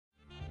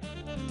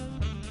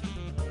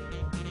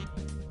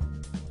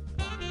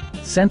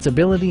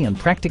sensibility and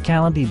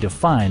practicality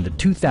define the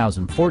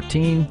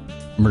 2014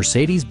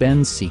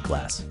 Mercedes-Benz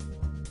C-Class.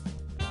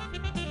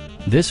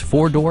 This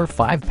four-door,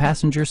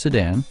 five-passenger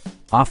sedan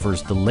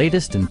offers the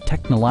latest in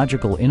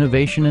technological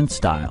innovation and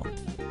style.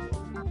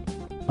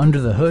 Under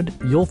the hood,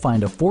 you'll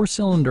find a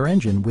four-cylinder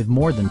engine with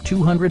more than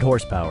 200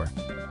 horsepower.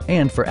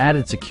 And for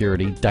added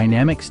security,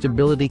 dynamic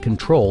stability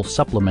control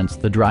supplements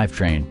the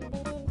drivetrain.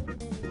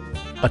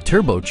 A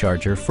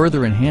turbocharger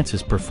further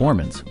enhances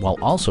performance while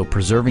also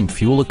preserving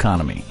fuel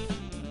economy.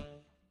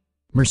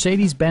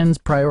 Mercedes-Benz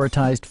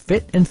prioritized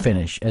fit and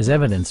finish as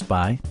evidenced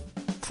by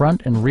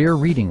front and rear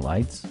reading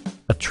lights,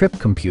 a trip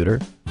computer,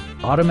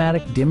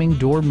 automatic dimming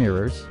door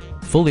mirrors,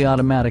 fully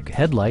automatic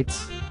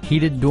headlights,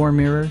 heated door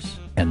mirrors,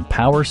 and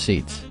power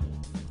seats.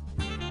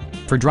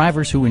 For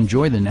drivers who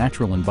enjoy the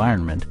natural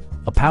environment,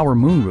 a power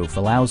moonroof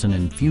allows an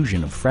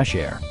infusion of fresh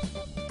air.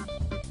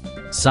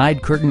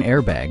 Side curtain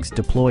airbags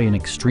deploy in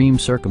extreme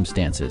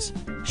circumstances,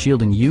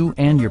 shielding you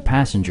and your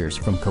passengers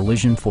from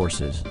collision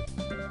forces.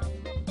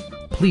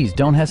 Please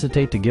don't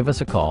hesitate to give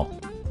us a call.